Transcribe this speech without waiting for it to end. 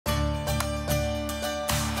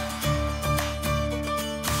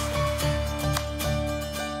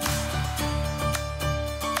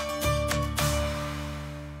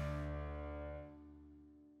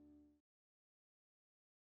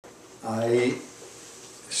I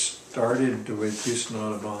started with Houston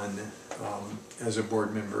Audubon as a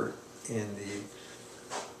board member in the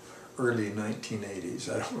early 1980s.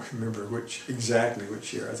 I don't remember exactly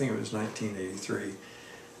which year. I think it was 1983.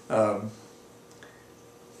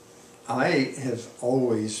 I have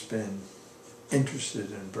always been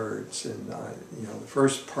interested in birds, and the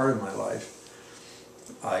first part of my life,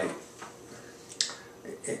 I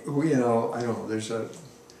don't know.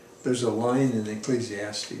 There's a line in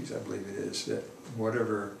Ecclesiastes, I believe it is, that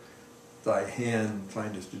whatever thy hand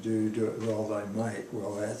findeth to do, do it with all thy might.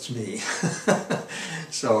 Well, that's me.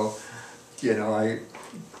 So, I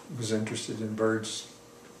was interested in birds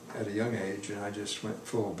at a young age, and I just went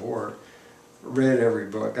full bore. Read every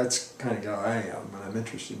book. That's the kind of guy I am. When I'm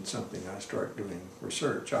interested in something, I start doing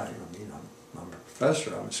research. I'm a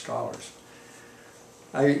professor. I'm a scholar.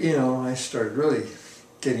 I started really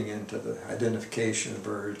getting into the identification of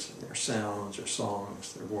birds and their sounds, their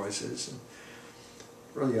songs, their voices, and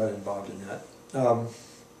really got involved in that.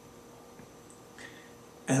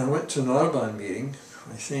 And I went to an Audubon meeting,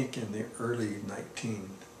 I think in the early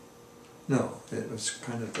it was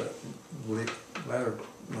kind of the latter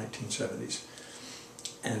 1970s.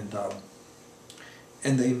 And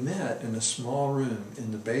they met in a small room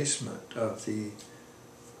in the basement of the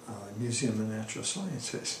Museum of Natural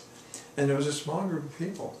Sciences. And it was a small group of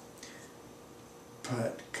people.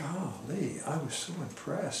 But golly, I was so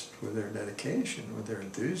impressed with their dedication, with their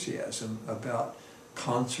enthusiasm about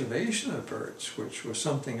conservation of birds, which was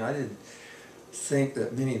something I didn't think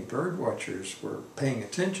that many bird watchers were paying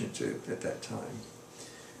attention to at that time.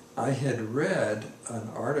 I had read an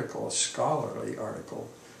article, a scholarly article,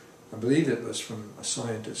 I believe it was from a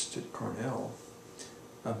scientist at Cornell,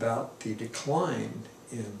 about the decline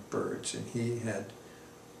in birds, and he had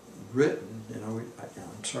written,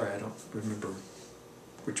 I'm sorry, I don't remember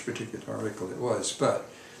which particular article it was, but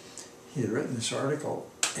he had written this article,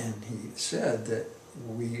 and he said that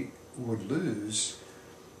we would lose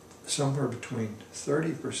somewhere between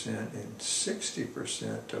 30% and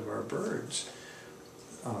 60% of our birds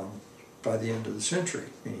by the end of the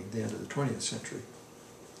century, meaning the end of the 20th century.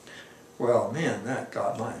 Well, man, that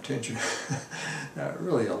got my attention. That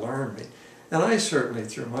really alarmed me. And I certainly,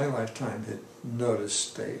 through my lifetime, had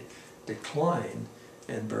noticed a decline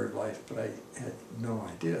in bird life, but I had no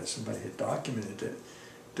idea somebody had documented it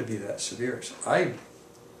to be that severe. So I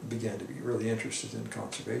began to be really interested in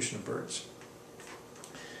conservation of birds.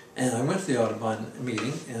 And I went to the Audubon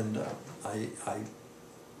meeting, and I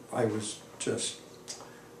was just,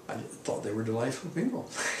 I thought they were delightful people.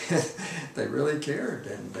 They really cared,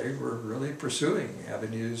 and they were really pursuing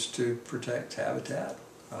avenues to protect habitat,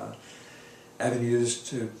 avenues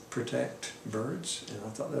to protect birds, and I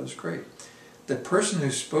thought that was great. The person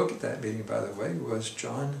who spoke at that meeting, by the way, was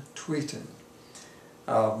John Tweeton.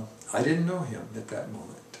 I didn't know him at that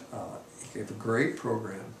moment. He gave a great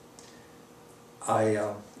program.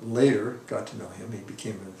 I later got to know him. He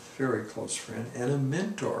became a very close friend and a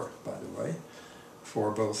mentor, by the way, for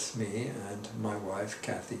both me and my wife,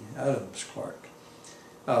 Kathy Adams Clark.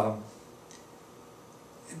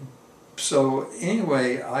 So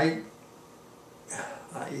anyway, I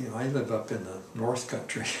live up in the North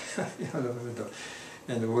Country. I live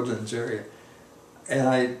in the Woodlands area, and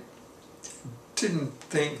I didn't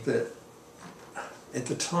think that, at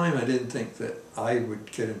the time I didn't think that I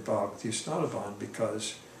would get involved with Houston Audubon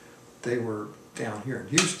because they were down here in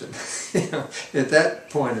Houston. At that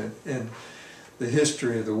point in the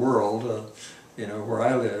history of the world, where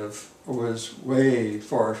I live was way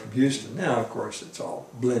far from Houston. Now, of course, it's all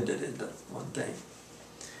blended into one thing.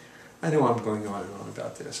 I know I'm going on and on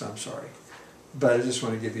about this, I'm sorry. But I just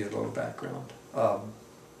want to give you a little background.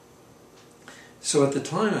 So at the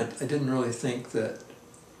time, I didn't really think that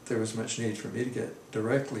there was much need for me to get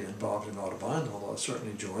directly involved in Audubon, although I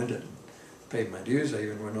certainly joined it and paid my dues. I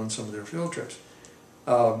even went on some of their field trips.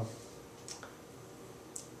 And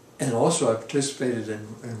also I participated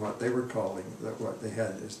in what they were calling, what they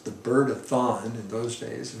had is the Bird-a-thon in those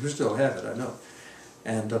days. We still have it, I know.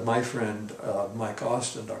 And my friend Mike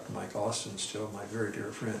Austin, Dr. Mike Austin, still my very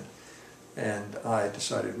dear friend, and I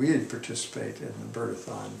decided we'd participate in the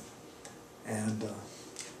Bird-a-thon. And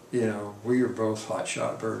we were both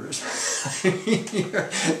hotshot birders.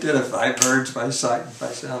 Identify birds by sight and by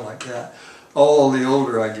sound like that. Oh, the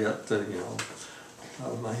older I get,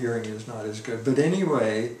 my hearing is not as good. But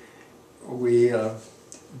anyway, we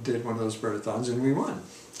did one of those bird-a-thons and we won.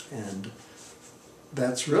 And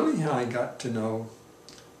that's really how I got to know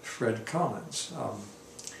Fred Collins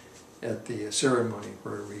at the ceremony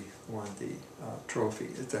where we won the trophy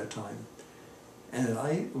at that time. And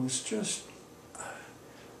I was just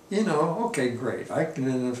you know, okay, great. I can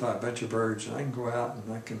identify a bunch of birds and I can go out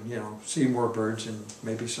and I can, you know, see more birds than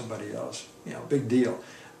maybe somebody else. You know, big deal.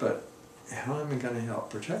 But how am I going to help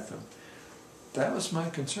protect them? That was my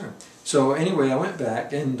concern. So anyway, I went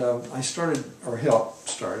back and I started, or helped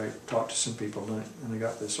start, I talked to some people and I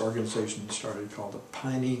got this organization started called the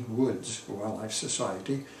Piney Woods Wildlife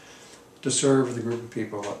Society to serve the group of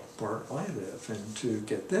people up where I live and to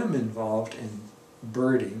get them involved in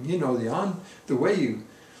birding. You know, the way you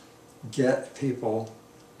get people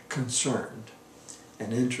concerned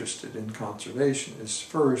and interested in conservation is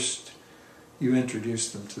first you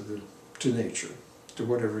introduce them to nature, to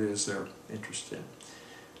whatever it is they're interested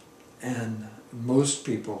in. And most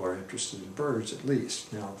people are interested in birds, at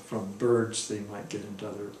least. Now, from birds they might get into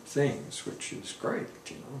other things, which is great.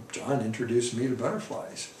 You know, John introduced me to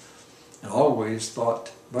butterflies. I always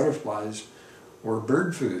thought butterflies were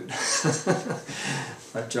bird food.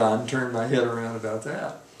 But John turned my head around about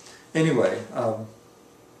that. Anyway, I'm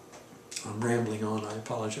rambling on, I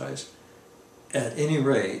apologize. At any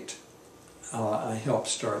rate, I helped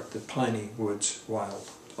start the Piney Woods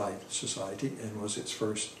Wildlife Society and was its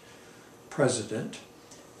first president.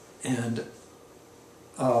 And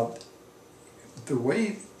the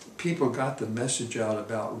way people got the message out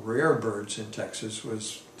about rare birds in Texas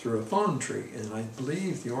was through a phone tree, and I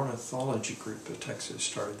believe the Ornithology Group of Texas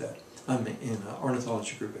started that.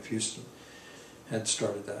 Ornithology Group of Houston had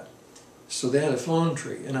started that. So they had a phone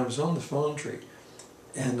tree, and I was on the phone tree,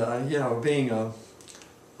 and you know, being a,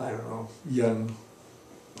 I don't know, young,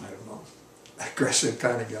 I don't know, aggressive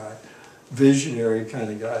kind of guy, visionary kind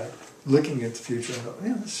of guy, looking at the future, I thought,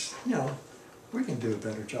 yeah, this, you know, we can do a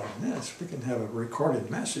better job than this. We can have a recorded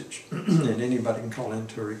message, and anybody can call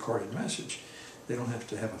into a recorded message. They don't have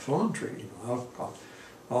to have a phone tree. You know,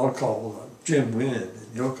 I'll call Jim Wynn, and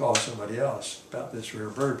he'll call somebody else about this rare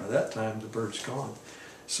bird. By that time, the bird's gone.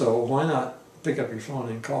 So why not pick up your phone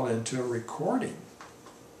and call into a recording?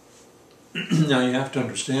 Now you have to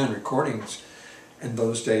understand, recordings in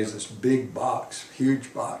those days, this big box,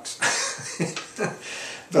 huge box.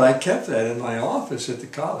 But I kept that in my office at the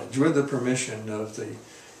college with the permission of the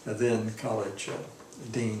then college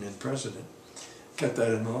dean and president. Kept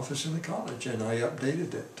that in my office in the college, and I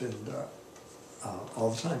updated it and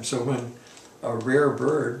all the time. So when a rare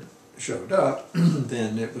bird showed up,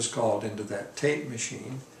 then it was called into that tape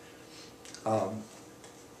machine,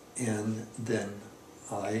 and then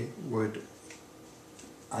I would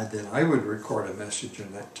record a message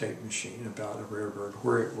in that tape machine about a rare bird,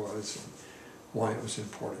 where it was and why it was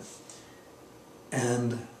important.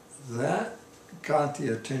 And that got the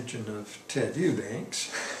attention of Ted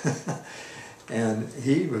Eubanks, and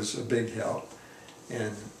he was a big help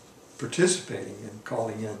in participating in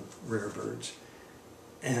calling in rare birds.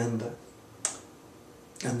 And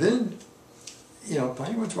then, you know,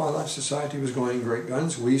 Piney Woods Wildlife Society was going great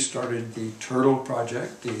guns. We started the Turtle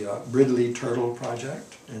Project, the Ridley Turtle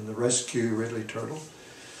Project, and the Rescue Ridley Turtle.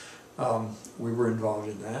 We were involved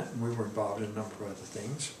in that, and we were involved in a number of other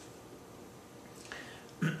things.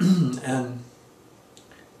 And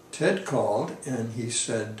Ted called and he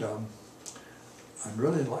said, I'd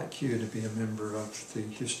really like you to be a member of the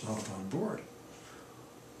Houston Audubon board.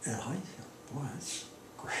 And I thought, boy, that's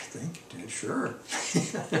great, thank you, Ted, sure.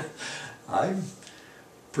 I'm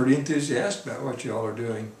pretty enthusiastic about what you all are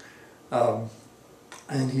doing.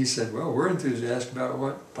 And he said, well, we're enthusiastic about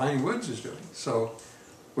what Piney Woods is doing. So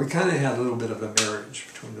we kind of had a little bit of a marriage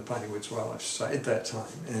between the Piney Woods Wildlife Society at that time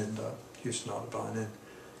and Houston Audubon,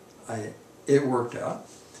 and it worked out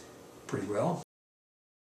pretty well.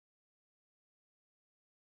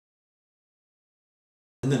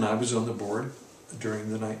 And then I was on the board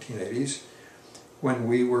during the 1980s when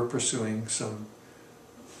we were pursuing some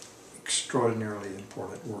extraordinarily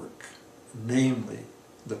important work, namely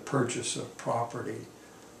the purchase of property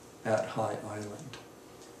at High Island.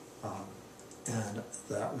 And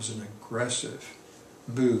that was an aggressive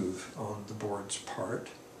move on the board's part.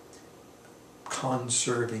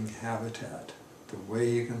 Conserving habitat. The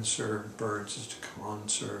way you conserve birds is to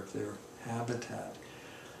conserve their habitat.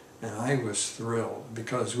 And I was thrilled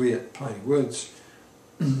because we at Piney Woods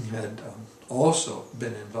had also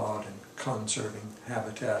been involved in conserving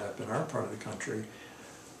habitat up in our part of the country,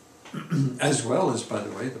 as well as, by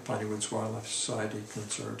the way, the Piney Woods Wildlife Society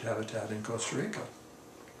conserved habitat in Costa Rica.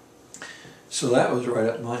 So that was right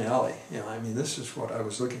up my alley. You know, I mean, this is what I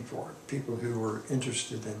was looking for. People who were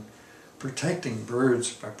interested in protecting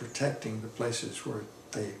birds by protecting the places where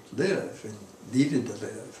they live and needed to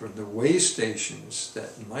live, or the way stations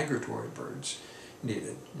that migratory birds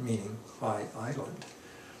needed, meaning High Island.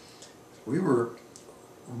 We were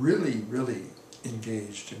really, really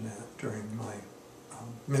engaged in that during my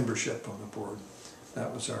membership on the board.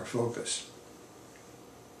 That was our focus.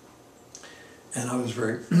 And I was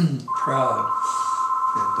very proud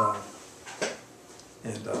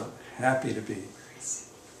and happy to be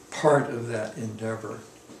part of that endeavor.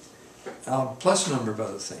 Plus a number of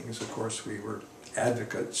other things. Of course, we were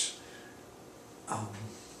advocates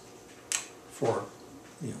for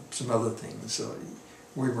some other things. So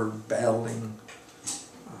we were battling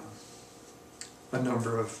a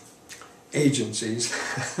number of agencies,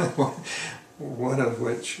 one of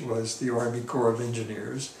which was the Army Corps of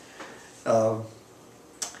Engineers.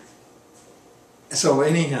 So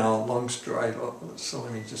anyhow, long story, so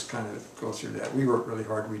let me just kind of go through that. We worked really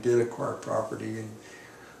hard. We did acquire property,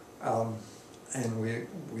 and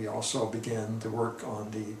we also began to work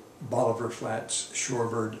on the Bolivar Flats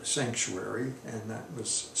Shorebird Sanctuary, and that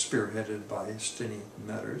was spearheaded by Stinny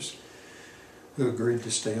Metters, who agreed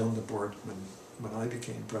to stay on the board when I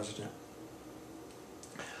became president.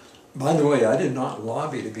 By the way, I did not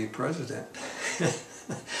lobby to be president.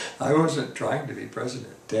 I wasn't trying to be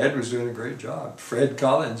president. Dad was doing a great job. Fred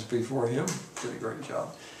Collins before him did a great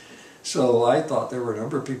job. So I thought there were a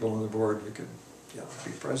number of people on the board who could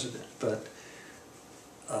be president, but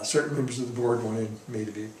certain members of the board wanted me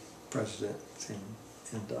to be president,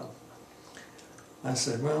 and I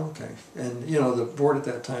said, well, okay. And the board at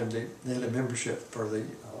that time, they had a membership for they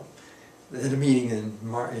had a meeting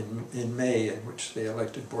in May in which they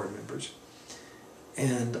elected board members,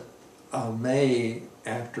 and May,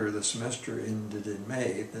 after the semester ended in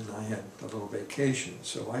May, then I had a little vacation,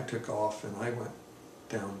 so I took off and I went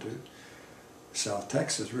down to South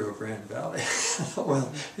Texas, Rio Grande Valley.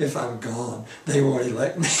 Well, if I'm gone, they won't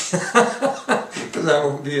elect me because I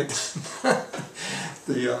won't be at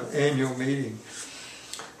the annual meeting.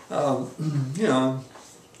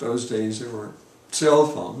 Those days there weren't cell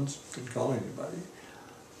phones, couldn't call anybody.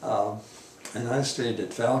 And I stayed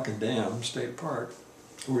at Falcon Dam State Park,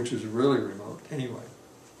 which was really remote anyway.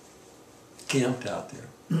 Camped out there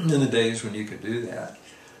in the days when you could do that.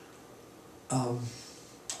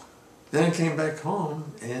 Then I came back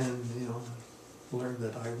home and, learned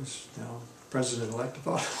that I was now president-elect of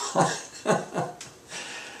Audubon.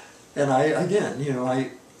 And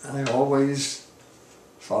I always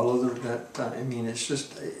follow that. I mean,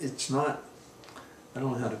 it's not, I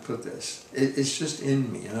don't know how to put this. It's just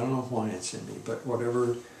in me, and I don't know why it's in me, but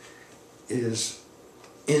whatever is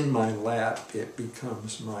in my lap, it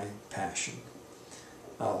becomes my passion.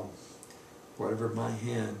 Whatever my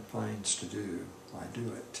hand finds to do, I do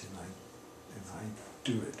it, and I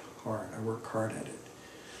do it hard. I work hard at it,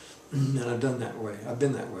 and I've done that way. I've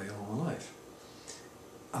been that way all my life.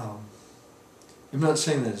 I'm not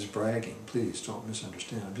saying that as bragging. Please don't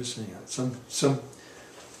misunderstand. I'm just saying that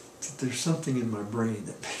there's something in my brain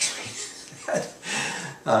that makes me that,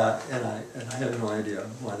 and I have no idea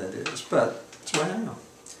why that is, but that's why I am.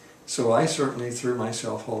 So I certainly threw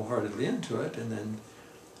myself wholeheartedly into it, and then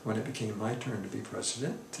when it became my turn to be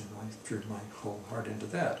president, and I threw my whole heart into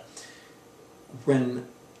that. When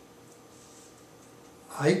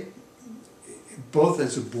both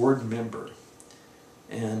as a board member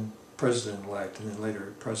and president-elect, and then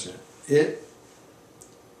later president, it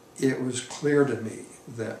was clear to me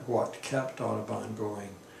that what kept Audubon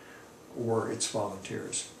going were its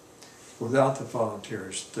volunteers. Without the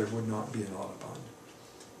volunteers, there would not be an Audubon.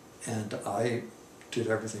 And I did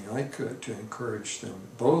everything I could to encourage them,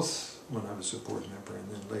 both when I was a board member and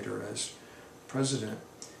then later as president,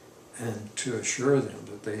 and to assure them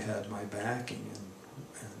that they had my backing, and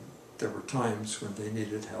there were times when they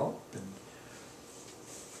needed help,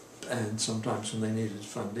 and sometimes when they needed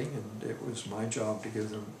funding, and it was my job to give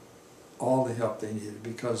them all the help they needed,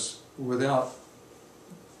 because without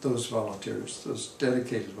those volunteers, those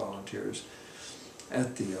dedicated volunteers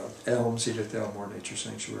at the Elms, Edith Elmore Nature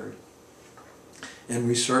Sanctuary, and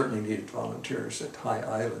we certainly needed volunteers at High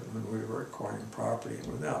Island when we were acquiring property, and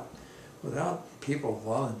without people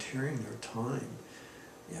volunteering their time,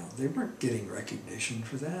 they weren't getting recognition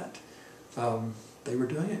for that. They were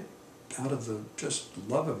doing it out of the just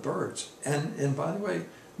love of birds. And by the way,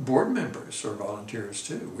 board members are volunteers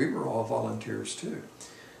too. We were all volunteers too.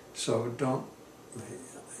 So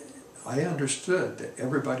I understood that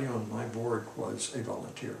everybody on my board was a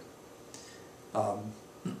volunteer.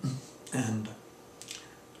 And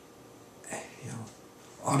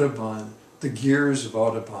Audubon, the gears of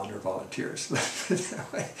Audubon are volunteers.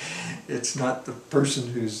 That way. It's not the person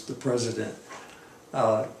who's the president.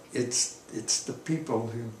 It's the people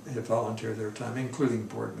who have volunteered their time, including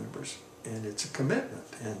board members, and it's a commitment.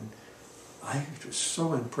 And I was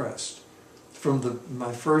so impressed from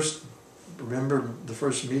remember the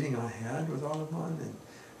first meeting I had with Audubon, and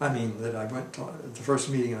I mean, that I went to, the first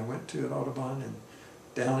meeting I went to at Audubon, and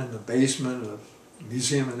down in the basement of the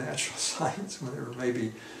Museum of Natural Science, when there were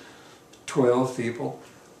maybe 12 people,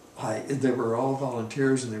 they were all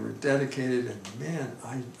volunteers and they were dedicated, and man,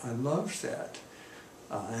 I loved that.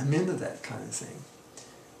 I'm into that kind of thing.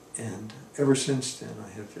 And ever since then, I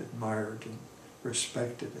have admired and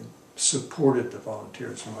respected and supported the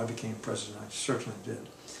volunteers. When I became president, I certainly did.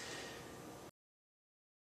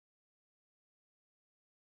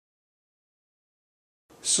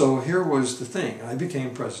 So here was the thing. I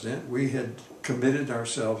became president. We had committed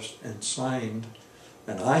ourselves and signed,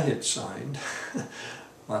 and I had signed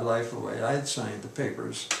my life away. I had signed the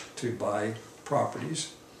papers to buy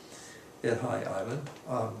properties at High Island.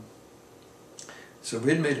 So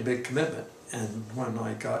we had made a big commitment, and when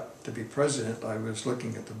I got to be president, I was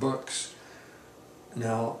looking at the books.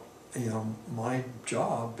 Now, you know, my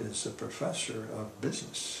job is a professor of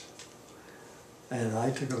business. And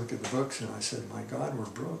I took a look at the books and I said, my God, we're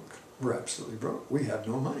broke. We're absolutely broke. We have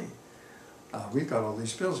no money. We've got all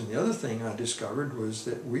these bills. And the other thing I discovered was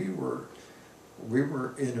that we were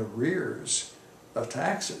in arrears of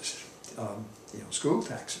taxes, you know, school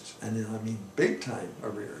taxes. And then, I mean, big time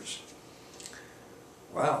arrears.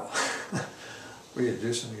 Wow. We had to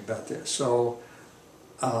do something about this. So,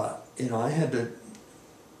 you know, I had to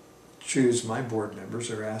choose my board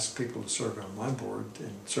members or ask people to serve on my board,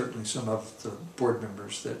 and certainly some of the board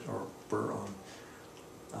members that were on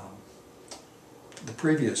the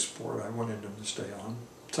previous board, I wanted them to stay on.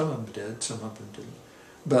 Some of them did, some of them didn't.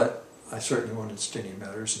 But I certainly wanted Stinny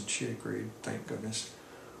Matters, and she agreed, thank goodness.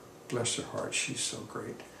 Bless her heart, she's so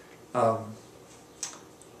great. But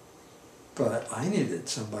I needed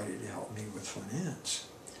somebody to help me with finance.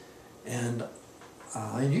 And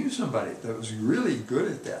I knew somebody that was really good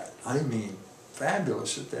at that. I mean,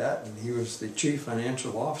 fabulous at that. And he was the chief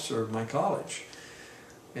financial officer of my college.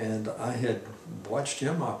 And I had watched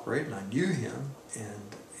him operate, and I knew him.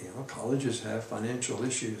 And, you know, colleges have financial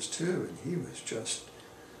issues too. And he was just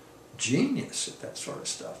genius at that sort of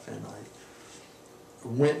stuff. And I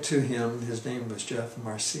went to him. His name was Jeff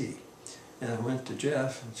Marcy. And I went to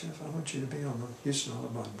Jeff, and Jeff, I want you to be on the Houston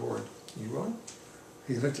Audubon board. You will?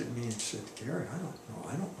 He looked at me and said, Gary, I don't know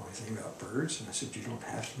anything about birds. And I said, you don't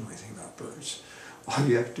have to know anything about birds. All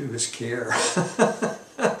you have to do is care.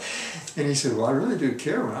 And he said, well, I really do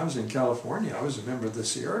care. When I was in California, I was a member of the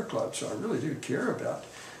Sierra Club, so I really do care about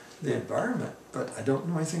the environment, but I don't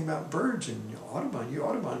know anything about birds. And you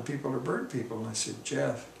Audubon people are bird people. And I said,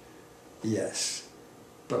 Jeff, yes,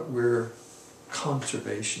 but we're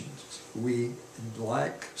conservationists. We,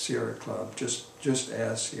 like Sierra Club, just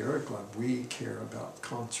as Sierra Club, we care about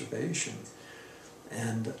conservation.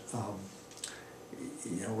 And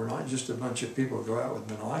you know, we're not just a bunch of people who go out with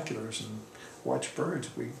binoculars and watch birds.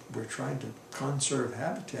 We're trying to conserve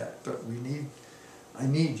habitat, but I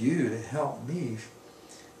need you to help me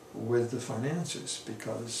with the finances,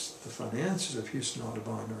 because the finances of Houston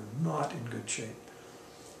Audubon are not in good shape.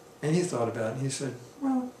 And he thought about it and he said,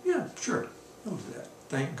 well, yeah, sure, I'll do that.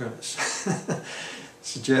 Thank goodness.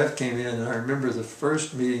 So Jeff came in, and I remember the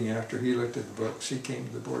first meeting after he looked at the books, he came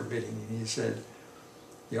to the board meeting and he said,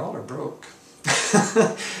 y'all are broke.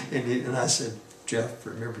 and I said, Jeff,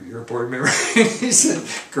 remember you're a board member? He said,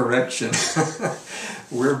 correction,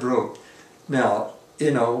 we're broke. Now,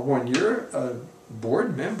 you know, when you're a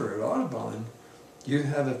board member at Audubon, you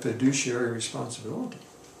have a fiduciary responsibility.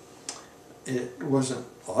 It wasn't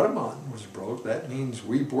Audubon was broke. That means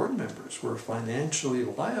we board members were financially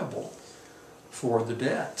liable for the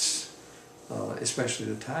debts, especially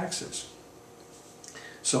the taxes.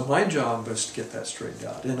 So my job was to get that straightened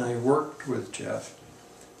out, and I worked with Jeff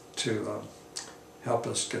to help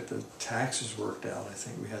us get the taxes worked out. I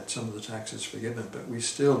think we had some of the taxes forgiven, but we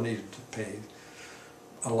still needed to pay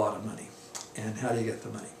a lot of money. And how do you get the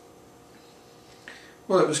money?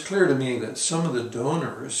 Well, it was clear to me that some of the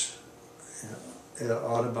donors at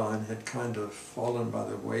Audubon had kind of fallen by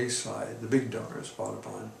the wayside, the big donors of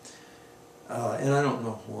Audubon, and I don't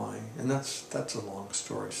know why, and that's a long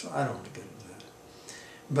story, so I don't want to get into that.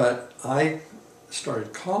 But I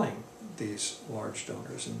started calling these large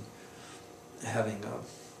donors and having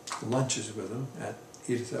lunches with them at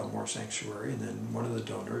Edith Elmore Sanctuary, and then one of the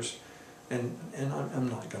donors, and I'm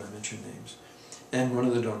not going to mention names, and one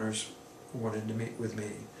of the donors wanted to meet with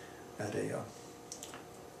me at a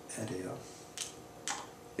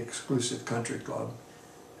exclusive country club,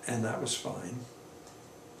 and that was fine.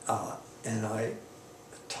 And I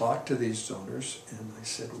talked to these donors, and I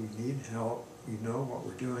said, we need help. You know what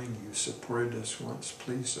we're doing. You supported us once.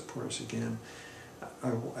 Please support us again.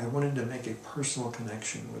 I wanted to make a personal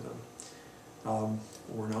connection with them.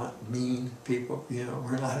 We're not mean people, you know,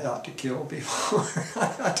 we're not out to kill people, we're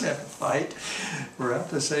not out to have a fight, we're out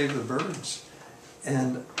to save the birds.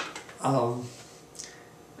 And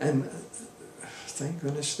thank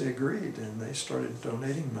goodness they agreed, and they started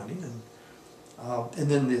donating money. And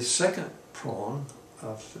then the second prong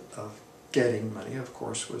of getting money, of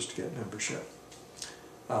course, was to get membership.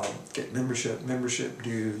 Get membership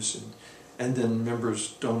dues, and then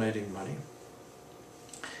members donating money.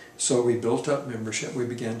 So we built up membership, we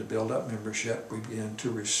began to build up membership, we began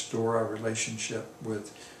to restore our relationship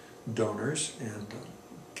with donors and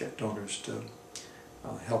get donors to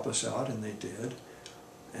help us out, and they did.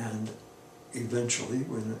 And eventually,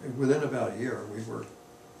 within about a year, we were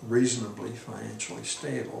reasonably financially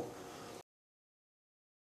stable.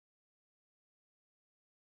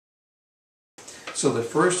 So the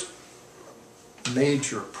first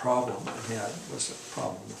major problem I had was a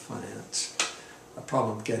problem of finance, a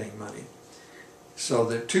problem of getting money. So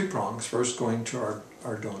there are two prongs: first, going to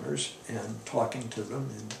our donors and talking to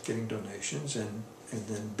them and getting donations, and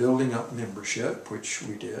then building up membership, which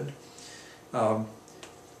we did. And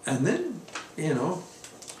then, you know,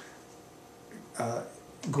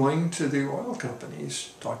 going to the oil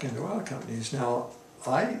companies, talking to oil companies. Now,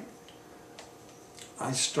 I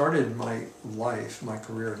started my life, my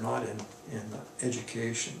career, not in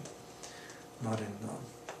education, not in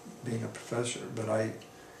being a professor, but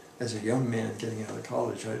as a young man getting out of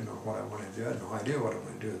college, I didn't know what I wanted to do. I had no idea what I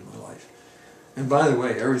wanted to do in my life. And by the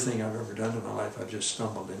way, everything I've ever done in my life, I've just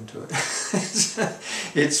stumbled into it.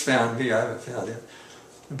 It's found me, I haven't found it.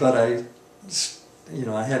 But I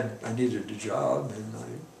needed a job, and I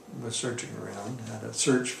was searching around, had a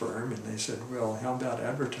search firm, and they said, well, how about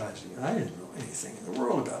advertising? I didn't know anything in the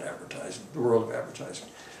world about advertising, the world of advertising.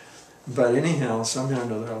 But anyhow, somehow or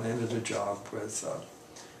another, I landed a job with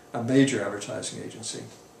a major advertising agency,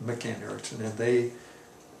 McCann Erickson, and they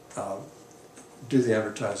do the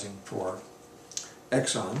advertising for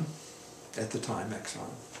Exxon, at the time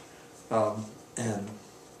Exxon,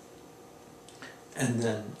 and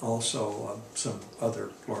then also some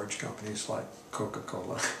other large companies like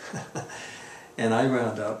Coca-Cola. And I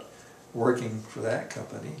wound up working for that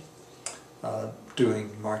company,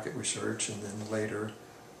 doing market research, and then later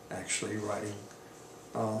actually writing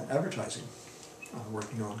advertising,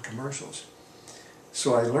 working on commercials.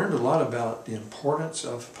 So I learned a lot about the importance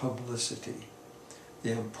of publicity,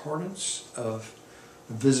 the importance of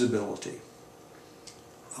visibility.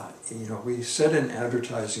 You know, we said in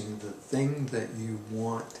advertising, the thing that you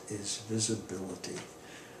want is visibility.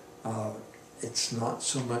 It's not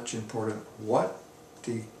so much important what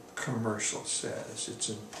the commercial says. It's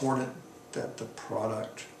important that the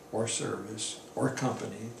product or service or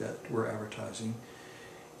company that we're advertising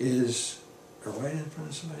is right in front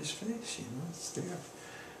of somebody's face, you know, it's there.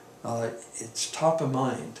 It's top of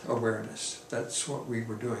mind awareness. That's what we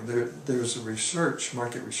were doing. There's a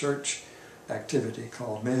market research activity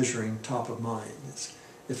called measuring top of mind. It's,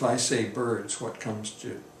 if I say birds, what comes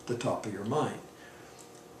to the top of your mind?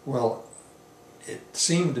 Well, it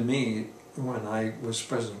seemed to me when I was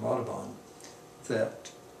president of Audubon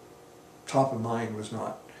that top of mind was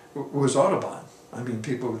Audubon. I mean,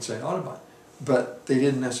 people would say Audubon, but they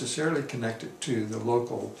didn't necessarily connect it to the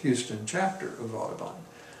local Houston chapter of Audubon.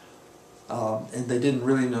 And they didn't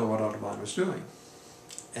really know what Audubon was doing.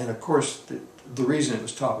 And of course, the reason it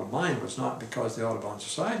was top of mind was not because the Audubon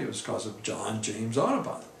Society, it was because of John James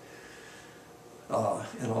Audubon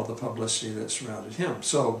and all the publicity that surrounded him.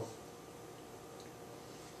 So,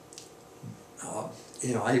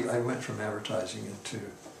 you know, I went from advertising into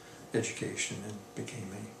education and became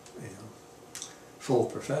a full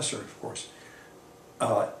professor, of course.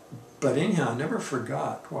 But anyhow, I never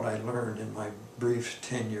forgot what I learned in my brief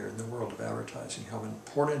tenure in the world of advertising, how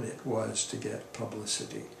important it was to get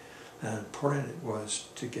publicity, and how important it was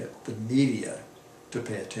to get the media to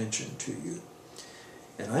pay attention to you.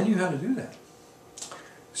 And I knew how to do that.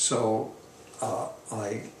 So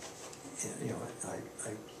let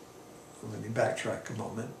me backtrack a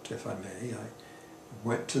moment, if I may. I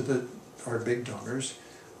went to our big donors.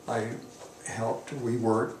 I helped, we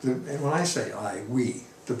worked, and when I say we,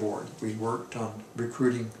 the board, we worked on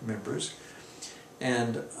recruiting members.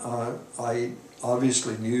 And I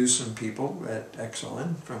obviously knew some people at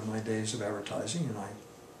Exxon from my days of advertising, and I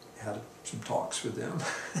had some talks with them.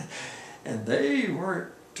 And they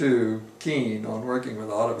weren't too keen on working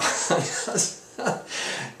with Audubon,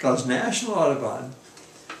 because National Audubon,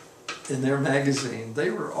 in their magazine,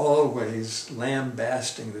 they were always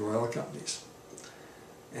lambasting the oil companies.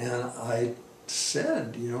 And I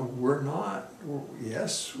said, you know, we're not,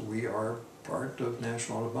 yes, we are part of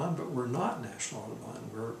National Audubon, but we're not National Audubon.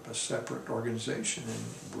 We're a separate organization,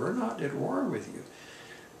 and we're not at war with you.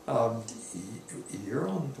 We're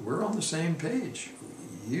on the same page.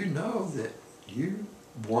 You know that you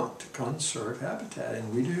want to conserve habitat,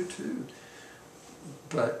 and we do too,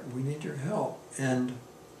 but we need your help. And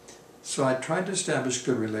so I tried to establish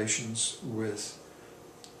good relations with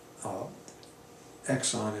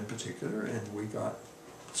Exxon in particular, and we got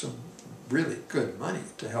some really good money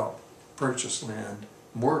to help purchase land,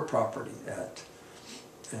 more property at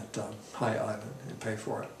High Island, and pay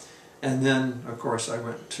for it. And then, of course, I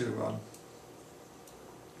went to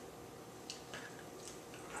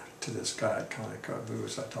this guy at Conoco. Who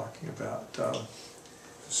was I talking about?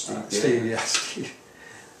 Steve. Yes, Steve.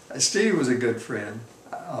 Steve was a good friend,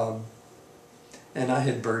 and I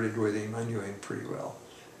had birded with him. I knew him pretty well,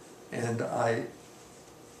 and I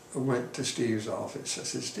went to Steve's office. I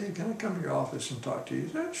said, "Steve, can I come to your office and talk to you?" He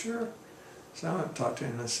said, "Sure." So I went and talked to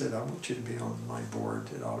him, and I said, "I want you to be on my board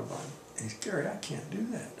at Audubon." And he said, "Gary, I can't do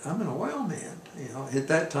that. I'm an oil man." You know, at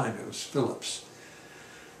that time it was Phillips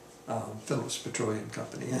Petroleum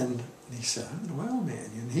Company, and he said, "I'm an oil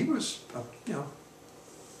man," and he was a, you know,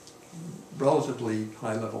 relatively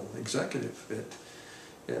high-level executive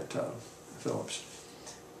at Phillips,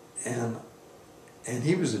 and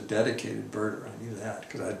he was a dedicated birder. I knew that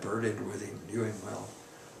because I'd birded with him, knew him well.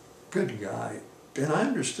 Good guy. And I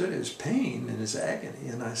understood his pain and his agony,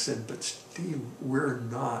 and I said, "But Steve, we're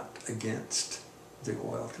not against the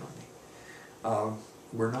oil company.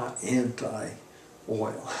 We're not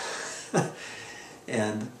anti-oil.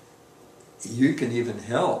 And you can even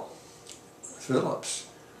help Phillips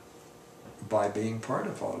by being part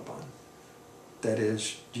of Audubon. That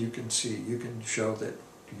is, you can show that,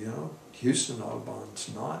 you know, Houston Audubon's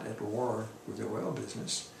not at war with the oil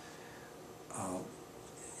business.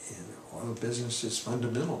 And the oil business is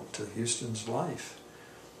fundamental to Houston's life."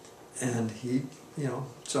 And he, you know,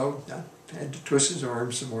 so I had to twist his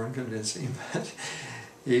arm some more and convince him, but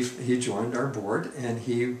he joined our board, and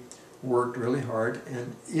he worked really hard.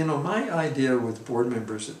 And, you know, my idea with board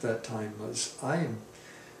members at that time was,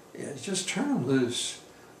 just turn them loose,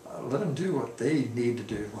 let them do what they need to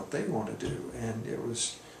do, what they want to do. And it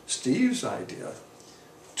was Steve's idea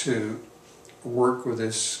to work with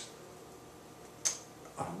this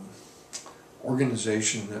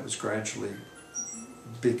organization that was gradually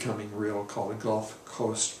becoming real, called the Gulf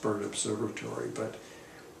Coast Bird Observatory, but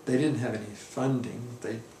they didn't have any funding.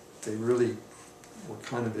 They really were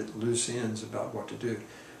kind of at loose ends about what to do.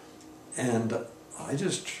 And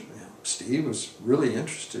Steve was really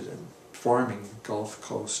interested in forming Gulf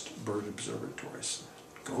Coast Bird Observatories.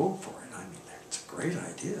 Go for it. I mean, it's a great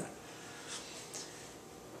idea.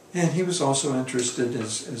 And he was also interested,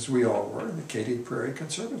 as we all were, in the Katy Prairie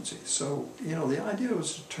Conservancy. So, you know, the idea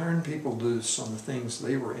was to turn people loose on the things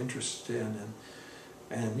they were interested in,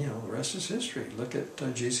 and you know, the rest is history. Look at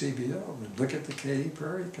GCBO, and look at the Katy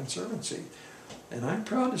Prairie Conservancy. And I'm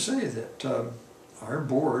proud to say that our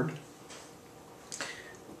board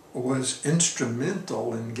was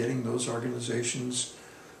instrumental in getting those organizations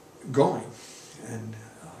going.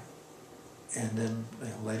 And then, you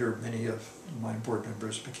know, later many of my board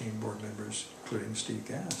members became board members, including Steve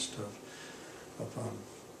Gast of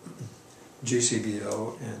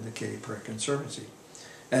GCBO and the Katy Prairie Conservancy.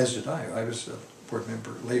 As did I. I was a board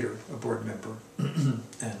member, later a board member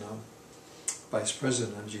and vice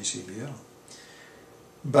president of GCBO.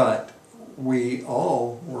 But we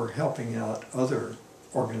all were helping out other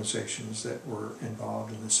organizations that were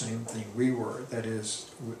involved in the same thing we were. That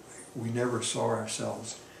is, we never saw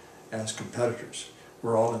ourselves as competitors.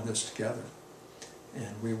 We're all in this together.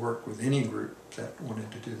 And we work with any group that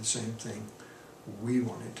wanted to do the same thing we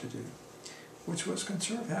wanted to do, which was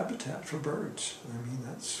conserve habitat for birds. I mean,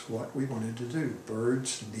 that's what we wanted to do.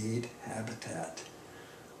 Birds need habitat.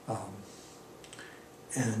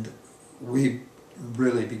 And we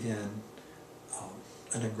really began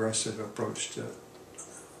an aggressive approach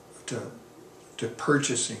to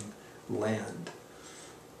purchasing land,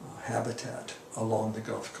 habitat along the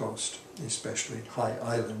Gulf Coast, especially High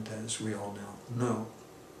Island, as we all now know,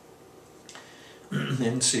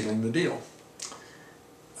 and sealing the deal.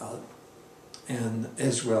 And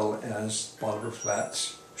as well as Bolivar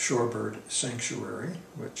Flats Shorebird Sanctuary,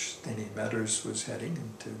 which Danny Metters was heading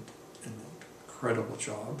into an incredible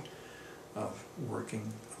job of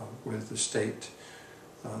working with the state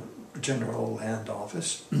General Land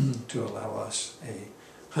Office to allow us a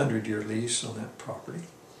 100-year lease on that property.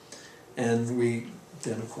 And we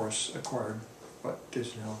then, of course, acquired what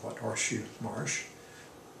is now Horseshoe Marsh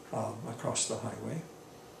across the highway.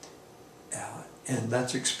 And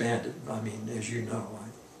that's expanded. I mean, as you know,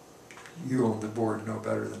 you on the board know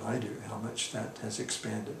better than I do how much that has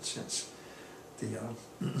expanded since the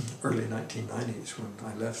early 1990s when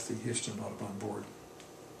I left the Houston Audubon board.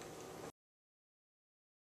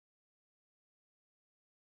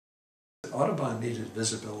 Audubon needed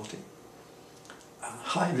visibility,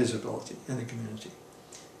 high visibility in the community,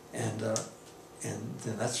 and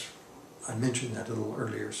then I mentioned that a little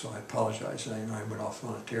earlier, so I apologize. I went off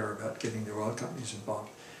on a tear about getting the oil companies involved,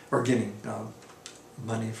 or getting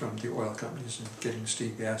money from the oil companies and getting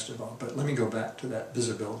Steve Gast involved. But let me go back to that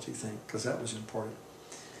visibility thing, because that was important.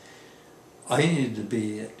 I needed to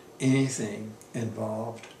be at anything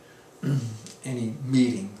involved, any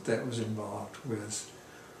meeting that was involved with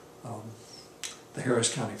the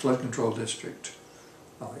Harris County Flood Control District,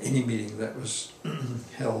 any meeting that was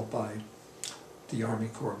held by the Army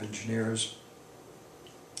Corps of Engineers,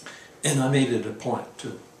 and I made it a point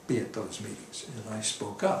to be at those meetings, and I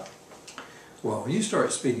spoke up. Well, when you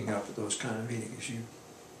start speaking up at those kind of meetings, you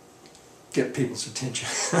get people's attention.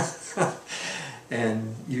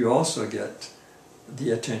 And you also get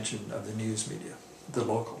the attention of the news media, the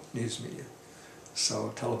local news media,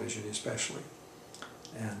 so television especially.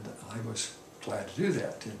 And I was glad to do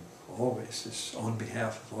that, and always is on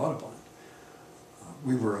behalf of Audubon.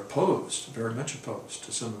 We were opposed, very much opposed,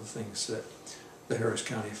 to some of the things that the Harris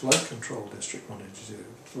County Flood Control District wanted to do.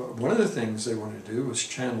 One of the things they wanted to do was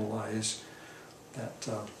channelize that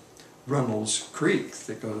Runnels Creek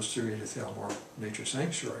that goes through Edith Elmore Nature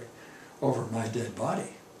Sanctuary over my dead body.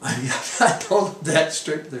 I mean, I told them that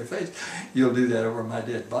straight to their face. You'll do that over my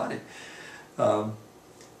dead body.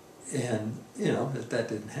 And, you know, that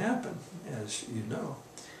didn't happen, as you know.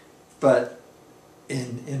 But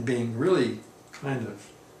in being really kind of,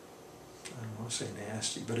 I don't want to say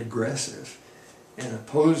nasty, but aggressive, and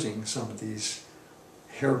opposing some of these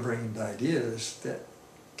harebrained ideas that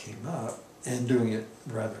came up, and doing it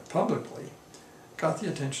rather publicly, got the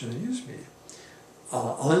attention of the news media.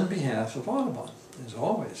 On behalf of Audubon, as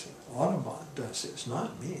always, Audubon does this,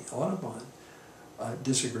 not me. Audubon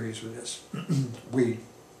disagrees with this. We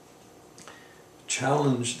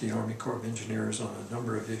challenged the Army Corps of Engineers on a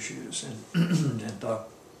number of issues, and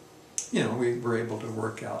you know, we were able to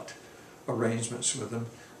work out arrangements with them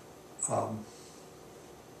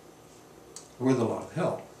with a lot of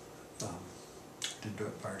help. Didn't do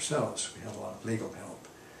it by ourselves. We had a lot of legal help.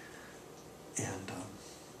 And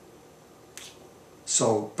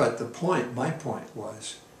so, but the point, my point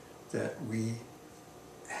was that we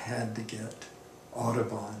had to get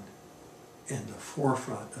Audubon in the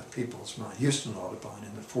forefront of people's minds, Houston Audubon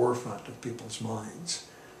in the forefront of people's minds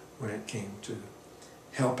when it came to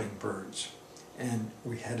helping birds. And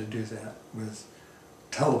we had to do that with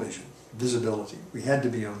television, visibility. We had to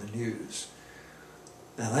be on the news.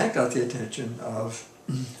 And that got the attention of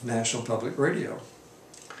National Public Radio.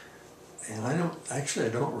 And I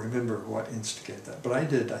don't remember what instigated that, but I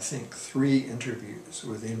did, I think, 3 interviews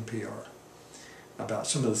with NPR about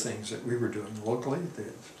some of the things that we were doing locally,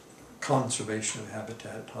 the conservation of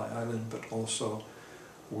habitat at High Island, but also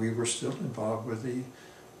we were still involved with the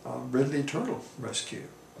Ridley turtle rescue.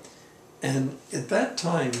 And at that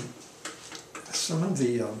time, some of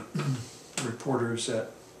the reporters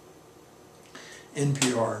at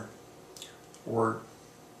NPR were,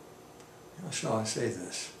 how shall I say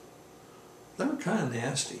this? They were kind of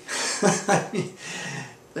nasty. I mean,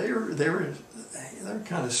 they were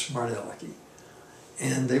kind of smart-alecky,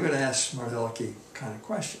 and they would ask smart-alecky kind of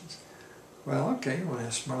questions. Well, okay, you want to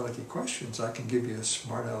ask smart-alecky questions, I can give you a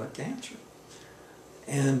smart-aleck answer.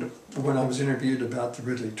 And when I was interviewed about the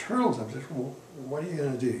Ridley turtles, I was like, well, what are you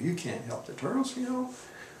going to do? You can't help the turtles, you know?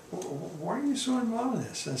 Why are you so involved in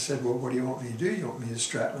this? I said, well, what do you want me to do? You want me to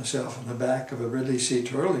strap myself on the back of a Ridley sea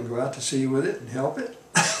turtle and go out to sea with it and help it?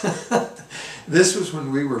 This was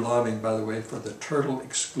when we were lobbying, by the way, for the turtle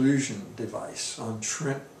exclusion device on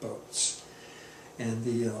shrimp boats. And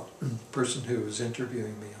the person who was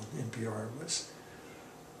interviewing me on NPR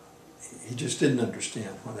he just didn't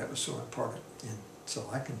understand why that was so important. And so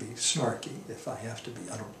I can be snarky if I have to be.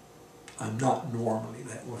 I'm not normally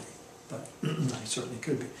that way, but I certainly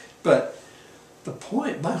could be. But the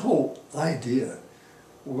point, my whole idea,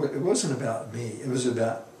 it wasn't about me. It was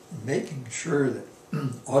about making sure that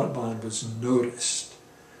Audubon was noticed,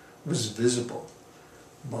 was visible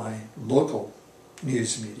by local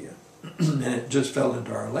news media. And it just fell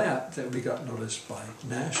into our lap that we got noticed by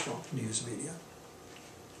national news media.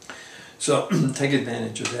 So take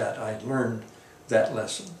advantage of that. I learned that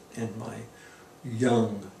lesson in my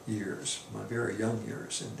young years, my very young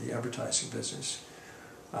years in the advertising business.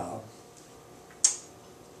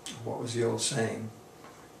 What was the old saying?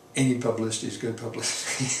 any publicity is good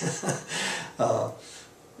publicity.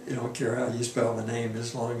 You don't care how you spell my name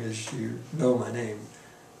as long as you know my name,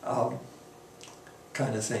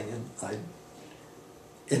 kind of thing.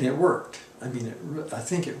 And it worked. I mean, I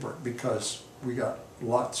think it worked because we got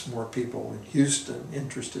lots more people in Houston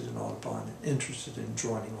interested in Audubon, and interested in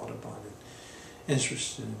joining Audubon, and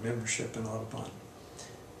interested in membership in Audubon.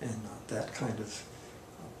 And that kind of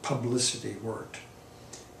publicity worked.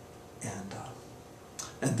 And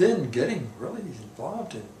then getting really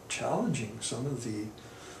involved in challenging some of the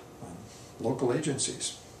local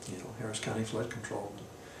agencies, you know, Harris County Flood Control,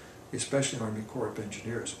 especially Army Corps of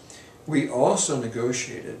Engineers. We also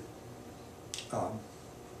negotiated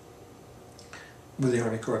with the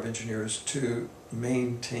Army Corps of Engineers to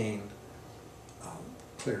maintain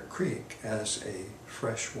Clear Creek as a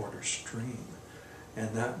freshwater stream,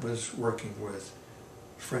 and that was working with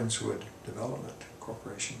Friendswood Development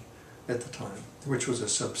Corporation at the time, which was a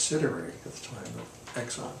subsidiary at the time of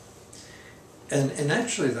Exxon. And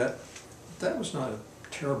actually that was not a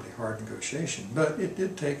terribly hard negotiation, but it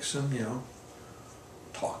did take some, you know,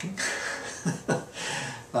 talking.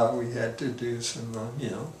 We had to do some, you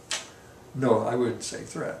know, no, I wouldn't say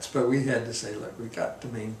threats, but we had to say, look, we got to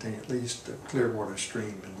maintain at least a clear water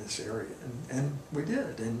stream in this area, and we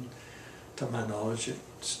did, and to my knowledge it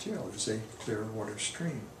still is a clear water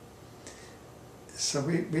stream. So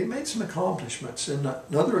we made some accomplishments, and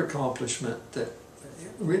another accomplishment that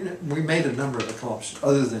we made a number of accomplishments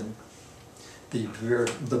other than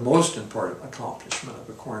the most important accomplishment of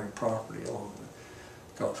acquiring property along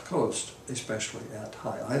the Gulf Coast, especially at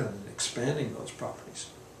High Island, and expanding those properties.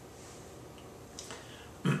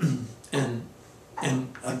 And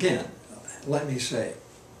again, let me say,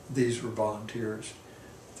 these were volunteers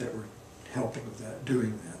that were helping with that,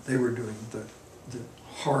 doing that. They were doing the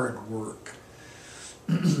hard work.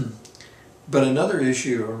 But another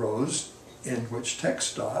issue arose in which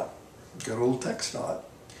TxDOT, good old TxDOT,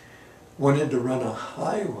 wanted to run a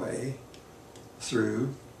highway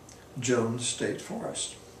through Jones State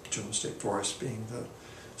Forest. Jones State Forest being the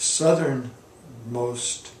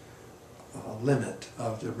southernmost limit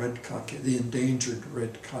of the endangered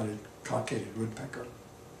red-cockaded woodpecker.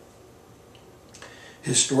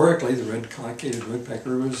 Historically, the red-cockaded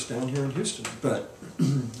woodpecker was down here in Houston, but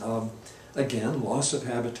again, loss of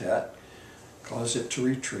habitat caused it to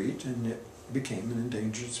retreat, and it became an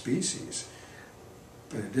endangered species.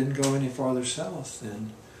 But it didn't go any farther south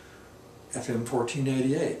than FM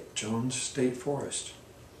 1488, Jones State Forest.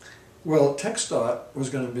 Well, TxDOT was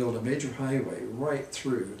going to build a major highway right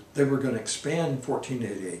through. They were going to expand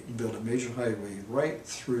 1488 and build a major highway right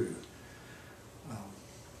through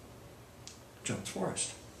Jones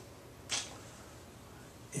Forest.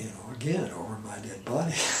 You know, again, over my dead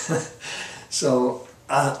body. So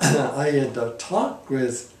I had talked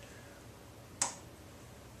with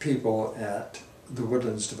people at the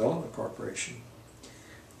Woodlands Development Corporation.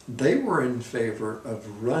 They were in favor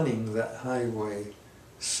of running that highway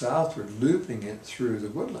southward, looping it through the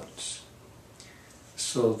woodlands,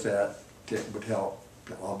 so that it would help,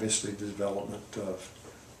 obviously, the development of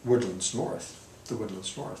Woodlands North, the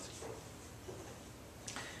Woodlands North.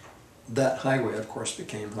 That highway, of course,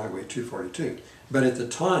 became Highway 242. But at the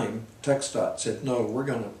time, TxDOT said, no, we're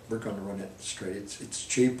going to run it straight. It's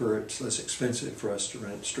cheaper, it's less expensive for us to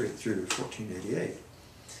run it straight through to 1488.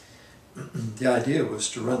 The idea was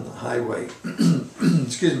to run the highway,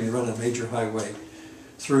 excuse me, run a major highway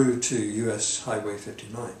through to US Highway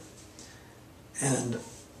 59. And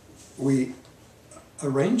we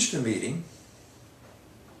arranged a meeting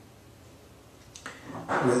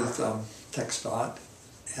with TxDOT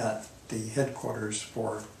at the headquarters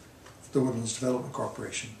for the Woodlands Development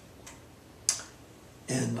Corporation.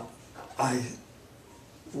 And I'm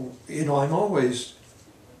always,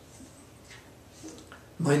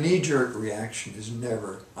 my knee-jerk reaction is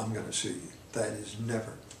never, I'm going to sue you. That is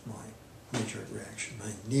never my knee-jerk reaction.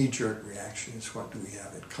 My knee-jerk reaction is, what do we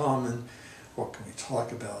have in common? What can we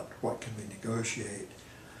talk about? What can we negotiate?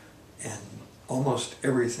 And almost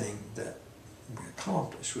everything that we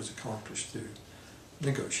accomplished was accomplished through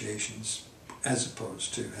negotiations, as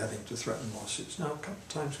opposed to having to threaten lawsuits. Now, a couple of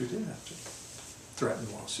times we did have to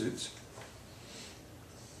threaten lawsuits.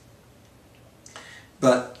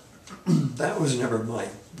 But that was never my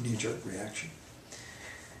knee-jerk reaction.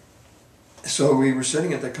 So we were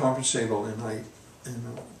sitting at the conference table, and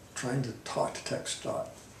trying to talk to TxDOT,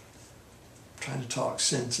 trying to talk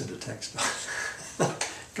sense into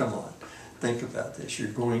TxDOT. Come on, think about this. You're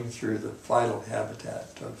going through the vital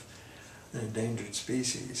habitat of an endangered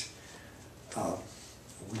species.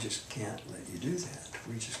 we just can't let you do that.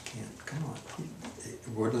 We just can't, come on.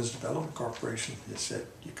 Woodlands Development Corporation has said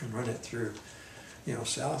you can run it through,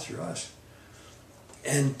 south through us.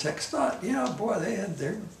 And TxDOT, boy,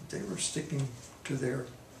 they were sticking to their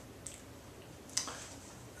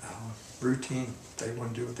routine. They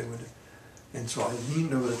want to do what they want to do. And so I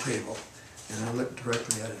leaned over the table and I looked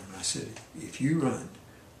directly at him and I said, if you run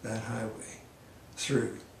that highway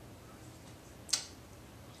through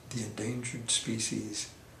the endangered species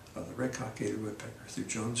of the red-cockaded woodpecker through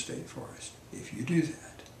Jones State Forest, if you do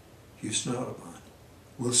that, Houston Audubon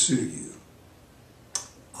will sue you.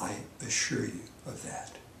 I assure you of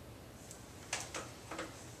that.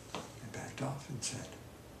 I backed off and said,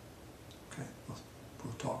 okay,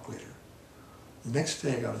 we'll talk later. The next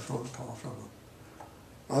day I got a phone call from them.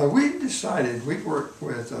 We decided, we worked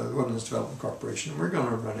with the Woodlands Development Corporation, we're going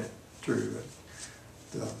to run it through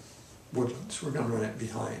the woodlands. We're going to run it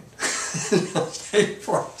behind state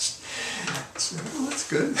forest. So, well, that's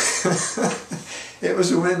good. It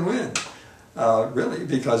was a win-win, really,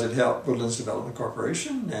 because it helped Woodlands Development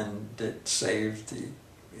Corporation and it saved the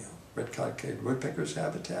red-cockaded woodpecker's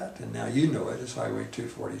habitat, and now you know it as Highway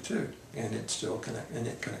 242, and it still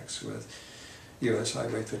connects with U.S.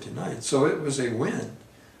 Highway 59. So it was a win,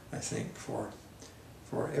 I think, for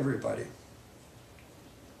everybody.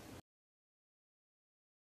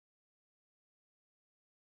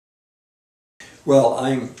 Well,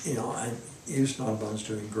 Houston Audubon's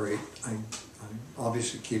doing great. I'm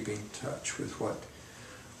obviously keeping in touch with what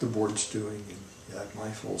the board's doing, and you have my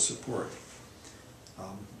full support.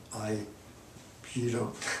 You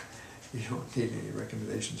don't need any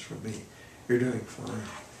recommendations from me. You're doing fine,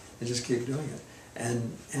 and just keep doing it.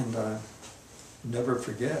 And never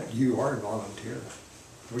forget, you are a volunteer.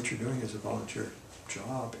 What you're doing is a volunteer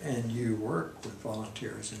job, and you work with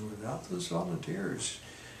volunteers. And without those volunteers,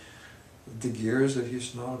 the gears of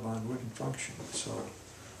Houston Audubon wouldn't function. So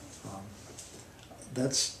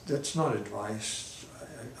that's not advice.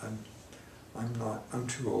 I'm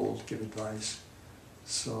too old to give advice.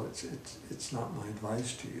 So it's not my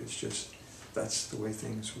advice to you. It's just that's the way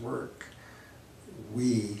things work.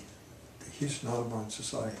 We, the Houston Audubon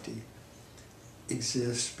Society,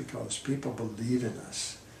 exists because people believe in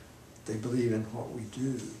us. They believe in what we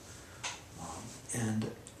do,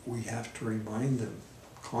 and we have to remind them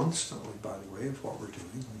constantly, by the way, of what we're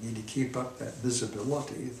doing. We need to keep up that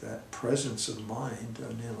visibility, that presence of mind.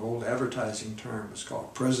 And an old advertising term is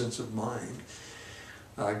called presence of mind.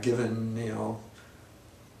 Given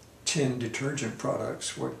 10 detergent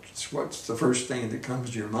products, what's the first thing that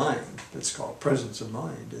comes to your mind? It's called presence of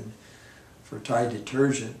mind. And for Tide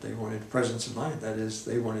detergent, they wanted presence of mind. That is,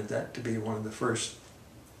 they wanted that to be one of the first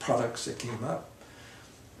products that came up.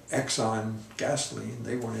 Exxon gasoline,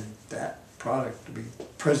 they wanted that product to be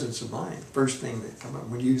presence of mind. First thing that come up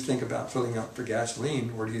when you think about filling up for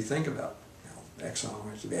gasoline, what do you think about? Exxon,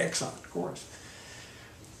 wants to be Exxon, of course.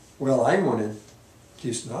 Well, I wanted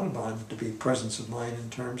Houston Audubon to be presence of mind in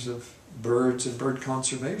terms of birds and bird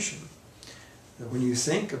conservation. When you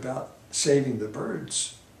think about saving the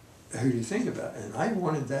birds, who do you think about? And I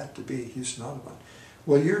wanted that to be Houston Audubon.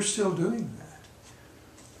 Well, you're still doing that.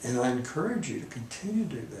 And I encourage you to continue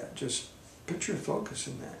to do that. Just put your focus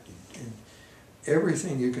in that. And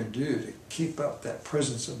everything you can do to keep up that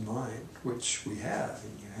presence of mind, which we have,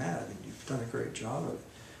 and you have, and you've done a great job of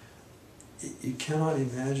it. You cannot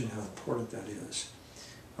imagine how important that is.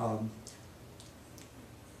 A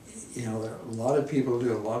lot of people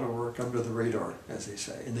do a lot of work under the radar, as they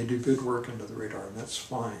say, and they do good work under the radar, and that's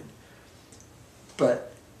fine.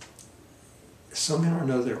 But somehow or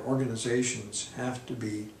another, organizations have to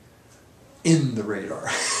be in the radar.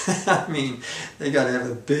 I mean, they got to have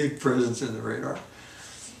a big presence in the radar.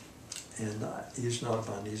 And Houston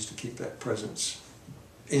Audubon needs to keep that presence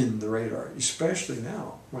in the radar, especially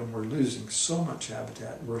now when we're losing so much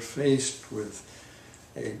habitat. We're faced with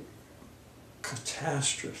a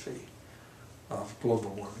catastrophe of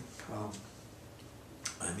global warming.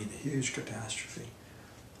 I mean, a huge catastrophe.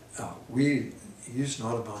 Houston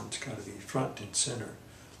Audubon's got to be front and center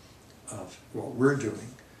of what we're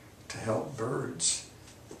doing to help birds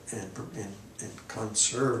and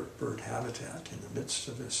conserve bird habitat in the midst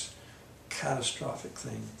of this catastrophic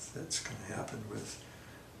thing that's going to happen with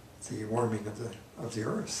the warming of the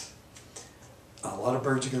earth. A lot of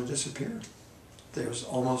birds are going to disappear. There's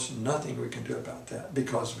almost nothing we can do about that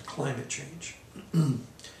because of climate change.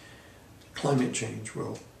 Climate change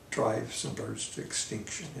will drive some birds to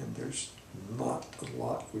extinction, and there's not a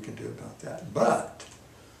lot we can do about that. But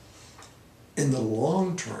in the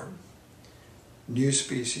long term, new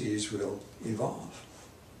species will evolve.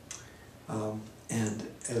 And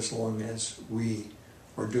as long as we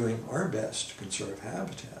are doing our best to conserve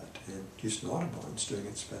habitat, and Houston Audubon is doing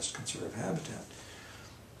its best to conserve habitat.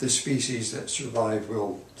 The species that survive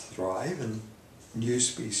will thrive, and new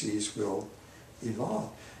species will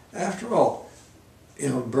evolve. After all,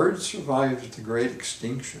 birds survived the great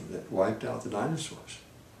extinction that wiped out the dinosaurs.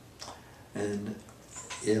 And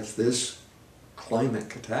if this climate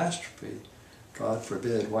catastrophe, God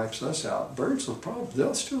forbid, wipes us out, birds will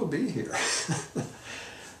they'll still be here.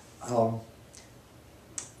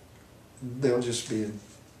 They'll just be in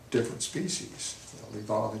different species. They'll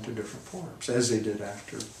evolve into different forms, as they did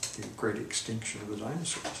after the great extinction of the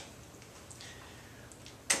dinosaurs.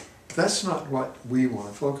 But that's not what we want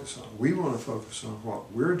to focus on. We want to focus on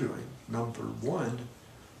what we're doing. Number one,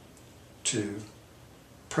 to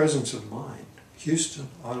presence of mind. Houston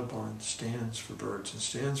Audubon stands for birds and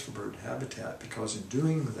stands for bird habitat, because in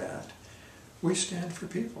doing that, we stand for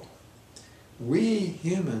people. We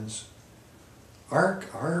humans,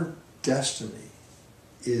 our destiny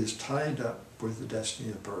is tied up with the destiny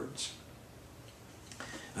of birds.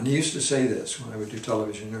 And I used to say this when I would do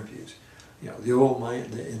television interviews. In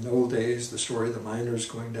the old days, the story of the miners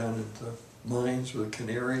going down into the mines with a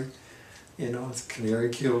canary. The canary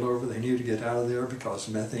keeled over, they knew to get out of there because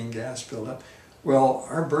methane gas built up. Well,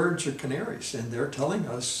 our birds are canaries, and they're telling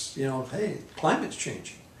us, hey, climate's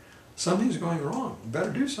changing. Something's going wrong. We better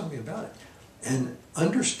do something about it. And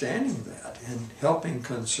understanding that and helping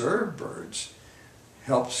conserve birds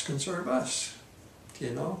helps conserve us.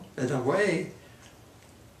 In a way,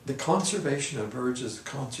 the conservation of birds is the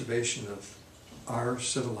conservation of our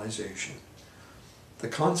civilization. The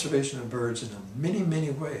conservation of birds in many, many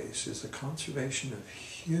ways is the conservation of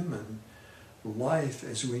human life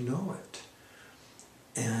as we know it.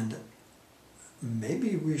 And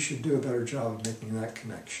maybe we should do a better job of making that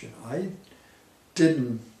connection. I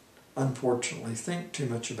didn't, unfortunately, think too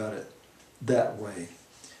much about it that way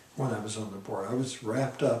when I was on the board. I was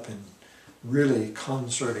wrapped up in really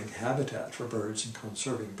conserving habitat for birds and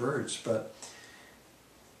conserving birds, but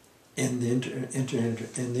in the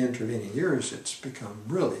intervening years, it's become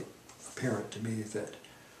really apparent to me that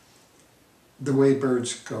the way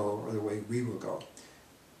birds go or the way we will go.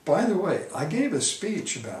 By the way, I gave a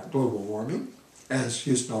speech about global warming as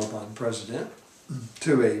Houston Audubon president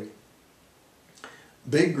to a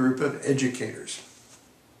big group of educators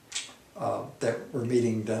that were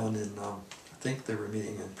meeting down in, I think they were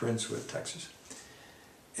meeting in Friendswood, Texas.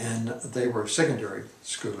 And they were secondary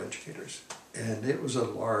school educators. And it was a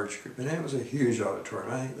large group, and it was a huge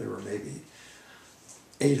auditorium. I think there were maybe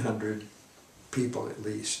 800 people at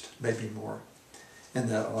least, maybe more, in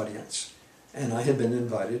that audience. And I had been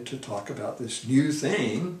invited to talk about this new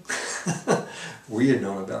thing we had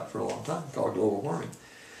known about for a long time, called global warming.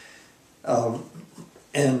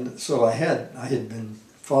 And so I had been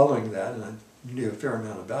following that, and I knew a fair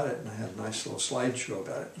amount about it, and I had a nice little slideshow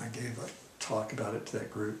about it, and I gave a talk about it to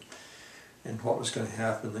that group, and what was going to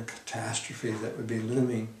happen, the catastrophe that would be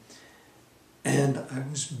looming. And I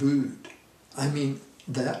was booed. I mean,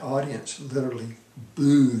 that audience literally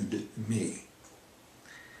booed me.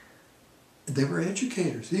 They were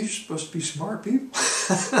educators. These are supposed to be smart people.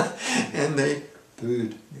 And they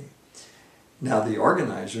booed me. Now, the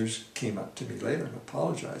organizers came up to me later and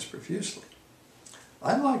apologized profusely.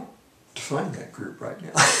 I'd like to find that group right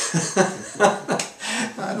now.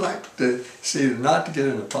 I'd like to see, not to get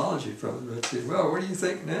an apology from them, but say, well, what do you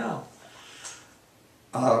think now?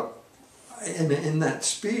 In that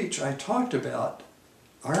speech, I talked about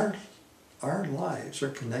our lives are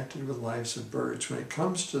connected with the lives of birds. When it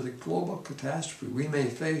comes to the global catastrophe we may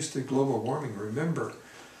face through global warming, remember,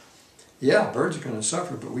 yeah, birds are going to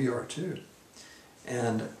suffer, but we are too.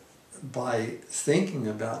 And by thinking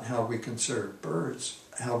about how we conserve birds,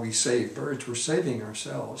 how we save birds, we're saving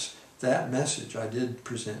ourselves. That message I did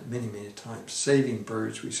present many, many times. Saving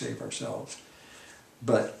birds, we save ourselves.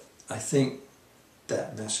 But I think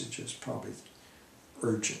that message is probably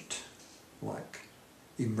urgent, like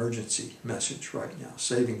emergency message right now.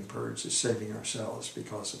 Saving birds is saving ourselves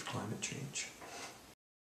because of climate change.